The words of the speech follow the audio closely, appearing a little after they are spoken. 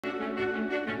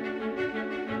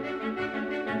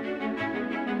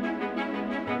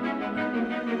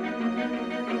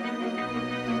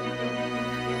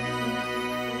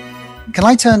can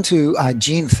I turn to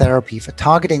gene therapy for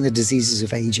targeting the diseases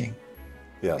of aging?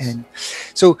 Yes. And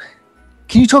so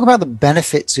can you talk about the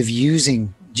benefits of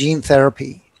using gene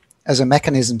therapy as a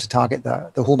mechanism to target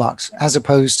the hallmarks, as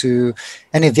opposed to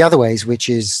any of the other ways, which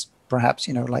is perhaps,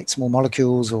 like small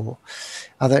molecules or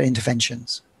other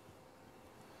interventions?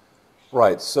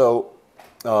 Right. So,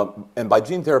 and by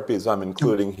gene therapies, I'm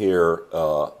including here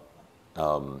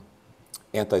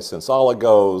antisense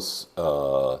oligos,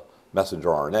 messenger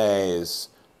RNAs,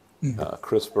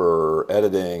 CRISPR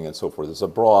editing, and so forth. It's a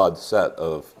broad set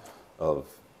of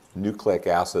nucleic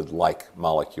acid-like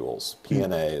molecules,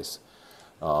 PNAs.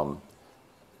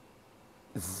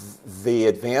 The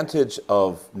advantage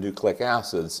of nucleic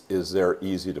acids is they're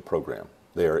easy to program.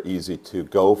 They are easy to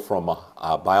go from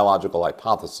a biological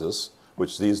hypothesis,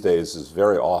 which these days is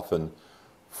very often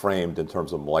framed in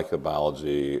terms of molecular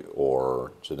biology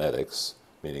or genetics,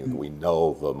 meaning that we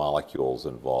know the molecules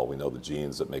involved, we know the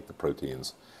genes that make the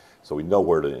proteins, so we know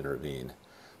where to intervene.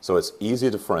 So it's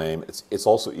easy to frame. It's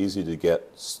also easy to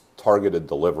get targeted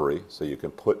delivery, so you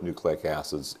can put nucleic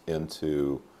acids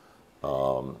into,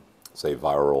 say,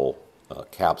 viral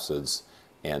capsids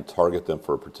and target them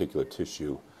for a particular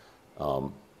tissue,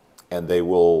 and they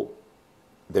will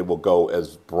go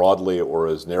as broadly or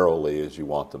as narrowly as you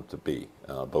want them to be,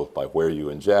 both by where you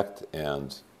inject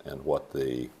and what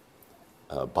the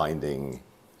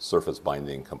surface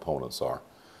binding components are.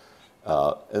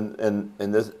 So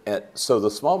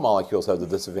the small molecules have the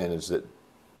disadvantage that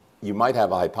you might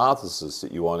have a hypothesis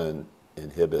that you want to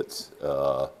inhibit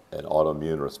an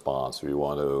autoimmune response, or you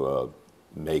want to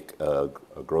make a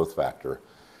growth factor.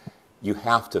 You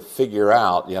have to figure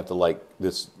out,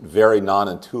 this very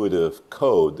non-intuitive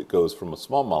code that goes from a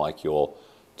small molecule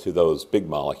to those big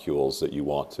molecules that you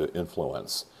want to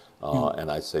influence.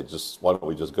 And I say, why don't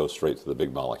we just go straight to the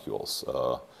big molecules?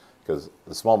 Because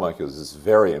the small molecules is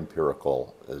very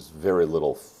empirical. There's very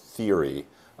little theory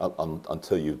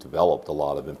until you've developed a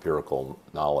lot of empirical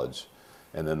knowledge.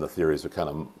 And then the theories are kind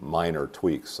of minor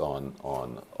tweaks on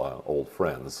old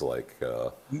friends like,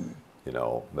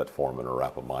 metformin or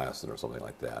rapamycin or something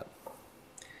like that.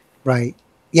 Right.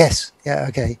 Yes. Yeah.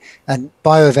 Okay. And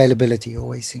bioavailability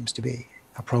always seems to be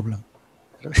a problem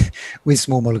with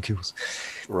small molecules.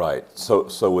 Right.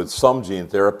 So with some gene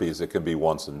therapies, it can be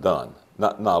once and done.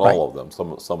 Not all of them.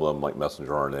 Some of them, like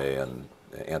messenger RNA and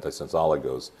antisense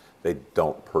oligos, they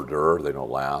don't perdure. They don't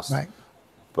last. Right.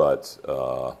 But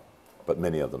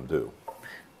many of them do.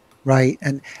 Right.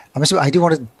 And I do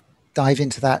want to dive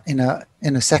into that in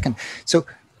a second. So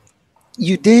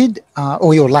you did,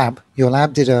 or your lab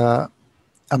did a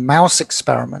mouse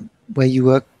experiment where you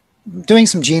were doing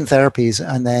some gene therapies,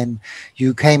 and then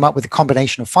you came up with a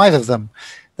combination of 5 of them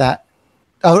that,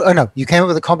 you came up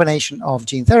with a combination of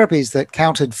gene therapies that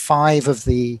counted 5 of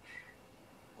the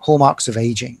hallmarks of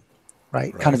aging,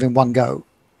 right? Kind of in one go.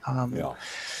 Yeah.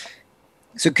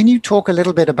 So can you talk a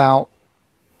little bit about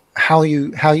how you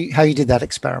did that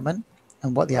experiment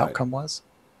and what the outcome was?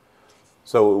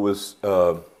 So it was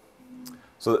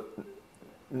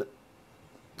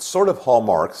sort of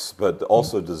hallmarks, but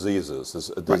also diseases.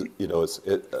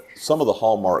 Some of the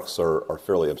hallmarks are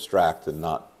fairly abstract and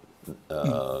not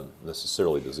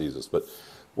necessarily diseases. But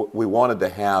we wanted to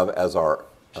have as our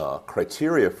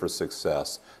criteria for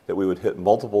success that we would hit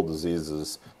multiple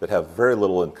diseases that have very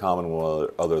little in common with one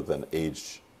another other than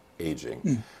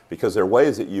aging. Because there are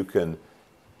ways that you can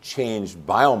change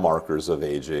biomarkers of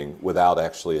aging without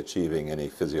actually achieving any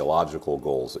physiological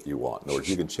goals that you want. In other words,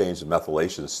 you can change the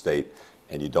methylation state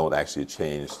and you don't actually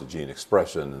change the gene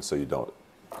expression, and so it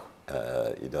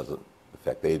doesn't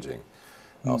affect aging.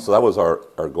 So that was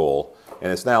our goal.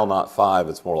 And it's now not 5,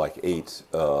 it's more like 8.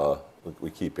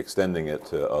 We keep extending it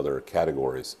to other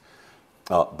categories.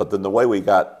 But then the way we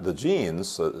got the genes,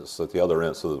 so at the other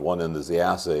end, so at one end is the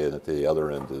assay and at the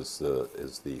other end is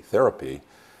the therapy,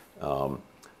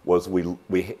 was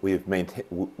we've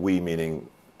maintained, we meaning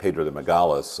Pedro de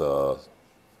Magalhães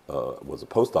was a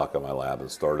postdoc in my lab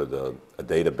and started a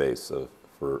database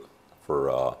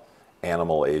for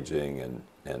animal aging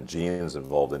and genes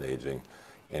involved in aging.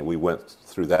 And we went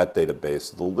through that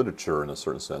database, the literature in a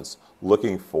certain sense,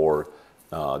 looking for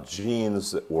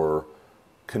genes that were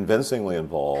convincingly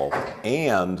involved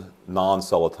and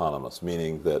non-cell autonomous,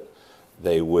 meaning that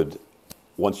they would,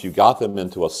 once you got them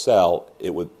into a cell,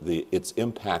 its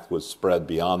impact would spread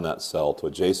beyond that cell to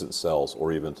adjacent cells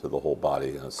or even to the whole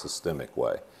body in a systemic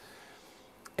way.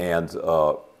 And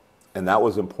that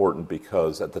was important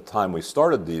because at the time we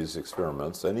started these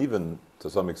experiments, and even to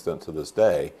some extent to this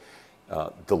day,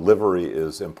 delivery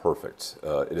is imperfect.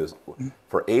 It is,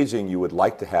 for aging, you would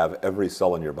like to have every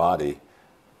cell in your body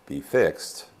be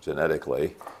fixed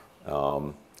genetically,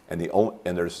 And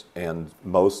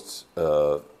most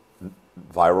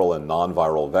viral and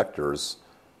non-viral vectors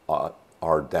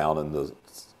are down in the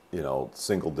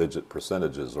single-digit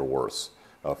percentages or worse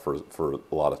for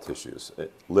a lot of tissues.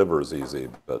 Liver is easy,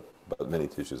 but many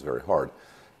tissues very hard.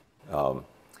 And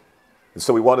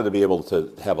so we wanted to be able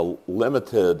to have a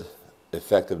limited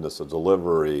effectiveness of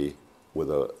delivery with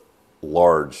a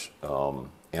large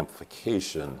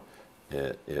amplification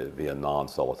via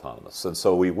non-cell autonomous. And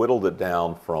so we whittled it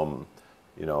down from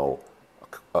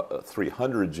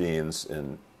 300 genes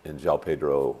in João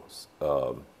Pedro's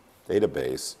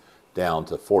database down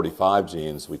to 45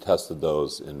 genes. We tested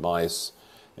those in mice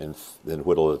and then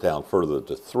whittled it down further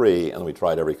to 3, and we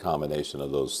tried every combination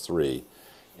of those 3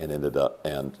 and ended up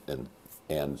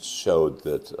and showed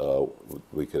that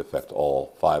we could affect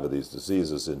all 5 of these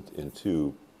diseases in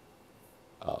two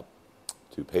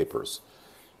papers,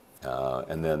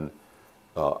 and then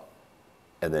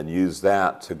use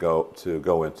that to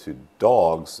go into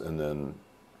dogs, and then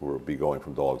we'll be going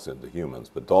from dogs into humans.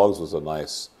 But dogs was a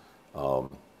nice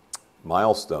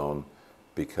milestone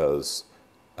because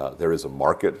there is a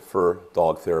market for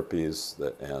dog therapies,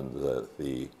 and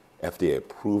the FDA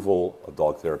approval of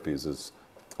dog therapies is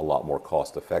a lot more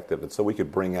cost effective. And so we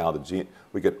could bring out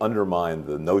we could undermine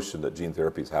the notion that gene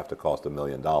therapies have to cost $1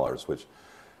 million, which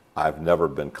I've never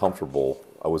been comfortable.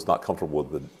 I was not comfortable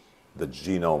with the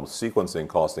genome sequencing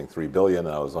costing $3 billion,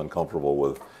 and I was uncomfortable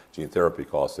with gene therapy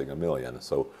costing $1 million.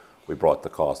 So we brought the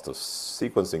cost of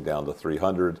sequencing down to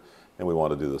 300, and we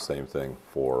want to do the same thing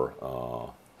for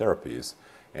therapies.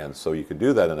 And so you can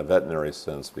do that in a veterinary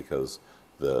sense because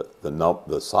the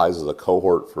size of the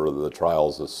cohort for the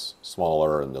trials is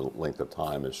smaller and the length of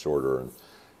time is shorter,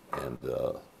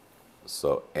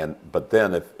 but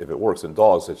then if it works in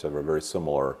dogs, which have a very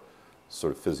similar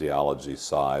sort of physiology,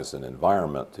 size, and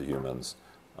environment to humans,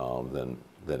 then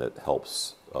it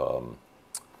helps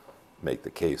make the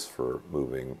case for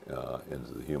moving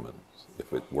into the humans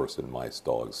if it works in mice,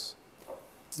 dogs.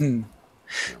 Mm.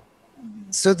 Yeah.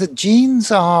 So the genes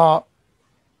are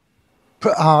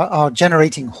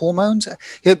generating hormones,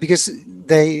 because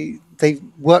they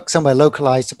work somewhere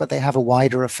localized, but they have a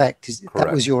wider effect.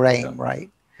 That was your aim, right?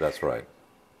 That's right.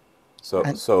 So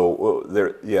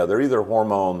they're either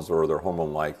hormones or they're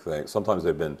hormone-like things. Sometimes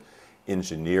they've been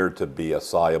engineered to be a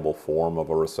soluble form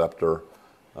of a receptor.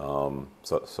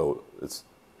 So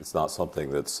it's not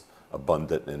something that's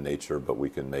abundant in nature, but we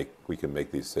can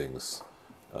make these things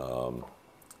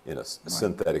in a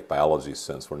synthetic biology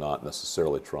sense. We're not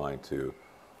necessarily trying to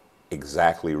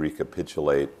exactly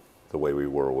recapitulate the way we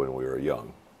were when we were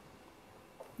young.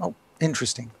 Oh,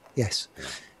 interesting. Yes. Yeah.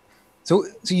 So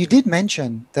you did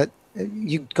mention that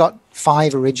you got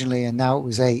 5 originally, and now it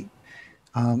was 8.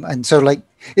 And so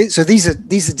so these are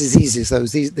diseases.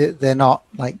 They're not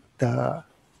like so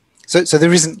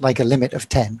there isn't like a limit of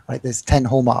 10, right? There's 10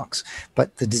 hallmarks,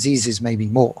 but the diseases may be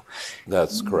more.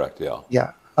 That's correct. Yeah.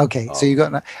 Yeah. Okay. So you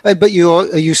got, but are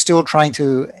you still trying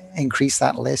to increase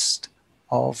that list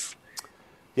of?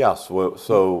 Yes.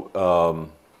 So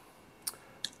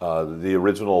the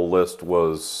original list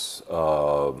was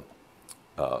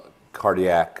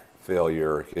cardiac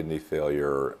failure, kidney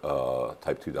failure,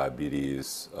 type 2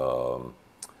 diabetes,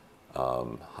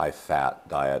 high-fat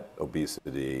diet,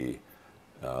 obesity,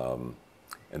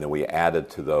 and then we added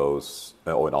to those.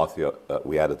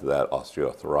 We added to that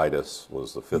osteoarthritis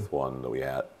was the 5th one that we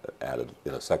added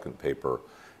in a second paper,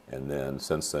 and then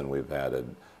since then we've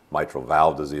added mitral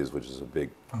valve disease, which is a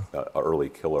big early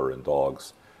killer in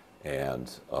dogs,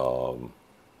 and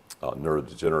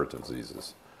neurodegenerative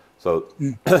diseases. So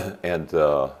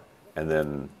and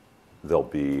then there'll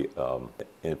be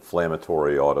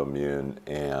inflammatory, autoimmune,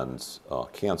 and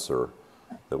cancer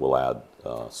that we'll add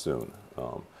soon.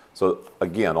 So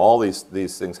again, all these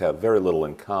things have very little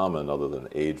in common other than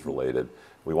age-related.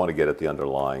 We want to get at the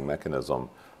underlying mechanism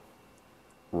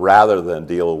rather than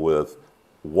deal with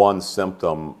one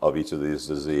symptom of each of these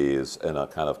diseases in a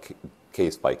kind of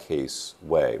case-by-case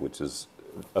way, which is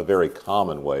a very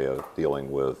common way of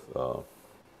dealing with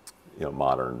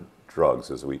modern drugs.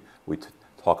 Is we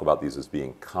talk about these as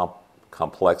being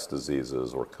complex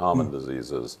diseases or common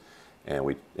diseases, and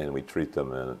we treat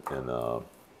them in a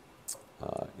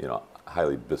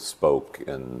highly bespoke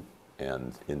and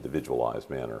individualized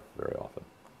manner very often.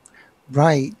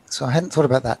 Right. So I hadn't thought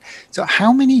about that. So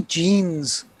how many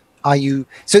genes are you?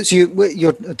 So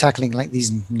you're tackling like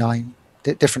these 9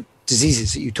 different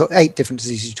diseases that you talked, 8 different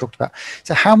diseases you talked about.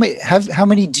 So how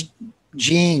many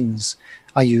genes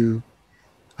are you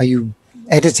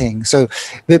editing? So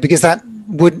because that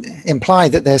would imply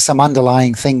that there's some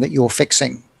underlying thing that you're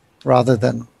fixing rather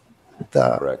than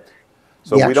the. Correct.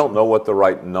 So we don't know what the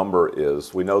right number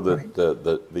is. We know that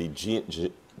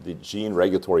the gene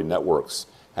regulatory networks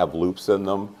have loops in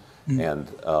them,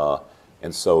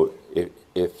 and so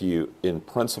if you, in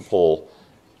principle,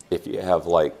 if you have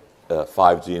like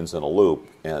 5 genes in a loop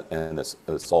and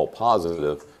it's all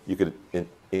positive, you could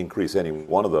increase any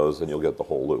one of those and you'll get the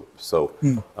whole loop. So,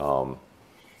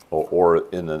 or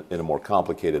in a more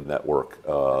complicated network,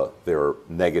 there are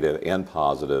negative and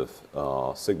positive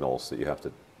signals that you have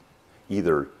to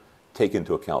either take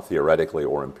into account theoretically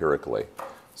or empirically.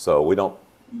 So we don't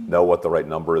know what the right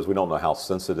number is. We don't know how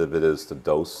sensitive it is to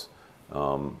dose.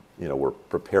 You know, we're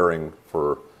preparing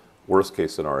for worst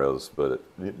case scenarios, but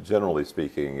generally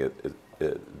speaking,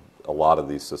 a lot of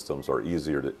these systems are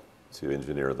easier to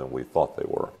engineer than we thought they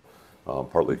were,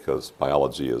 partly because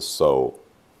biology is so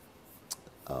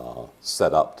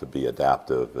set up to be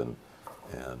adaptive and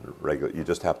regular. You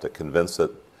just have to convince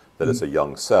it that it's a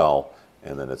young cell,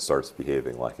 and then it starts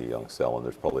behaving like a young cell, and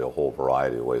there's probably a whole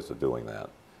variety of ways of doing that.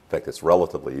 In fact, it's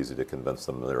relatively easy to convince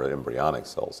them they're embryonic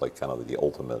cells, like kind of the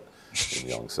ultimate in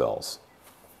young cells.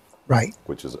 Right.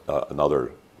 Which is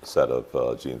another set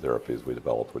of gene therapies we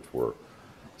developed, which were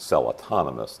cell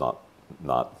autonomous,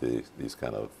 not these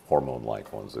kind of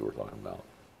hormone-like ones that we're talking about.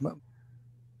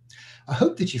 I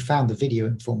hope that you found the video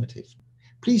informative.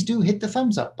 Please do hit the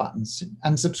thumbs up buttons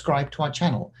and subscribe to our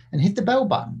channel, and hit the bell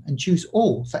button and choose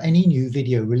all for any new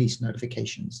video release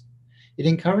notifications. It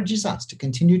encourages us to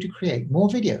continue to create more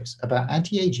videos about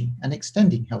anti-aging and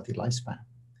extending healthy lifespan.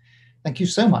 Thank you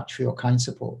so much for your kind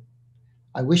support.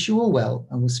 I wish you all well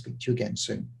and will speak to you again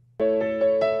soon.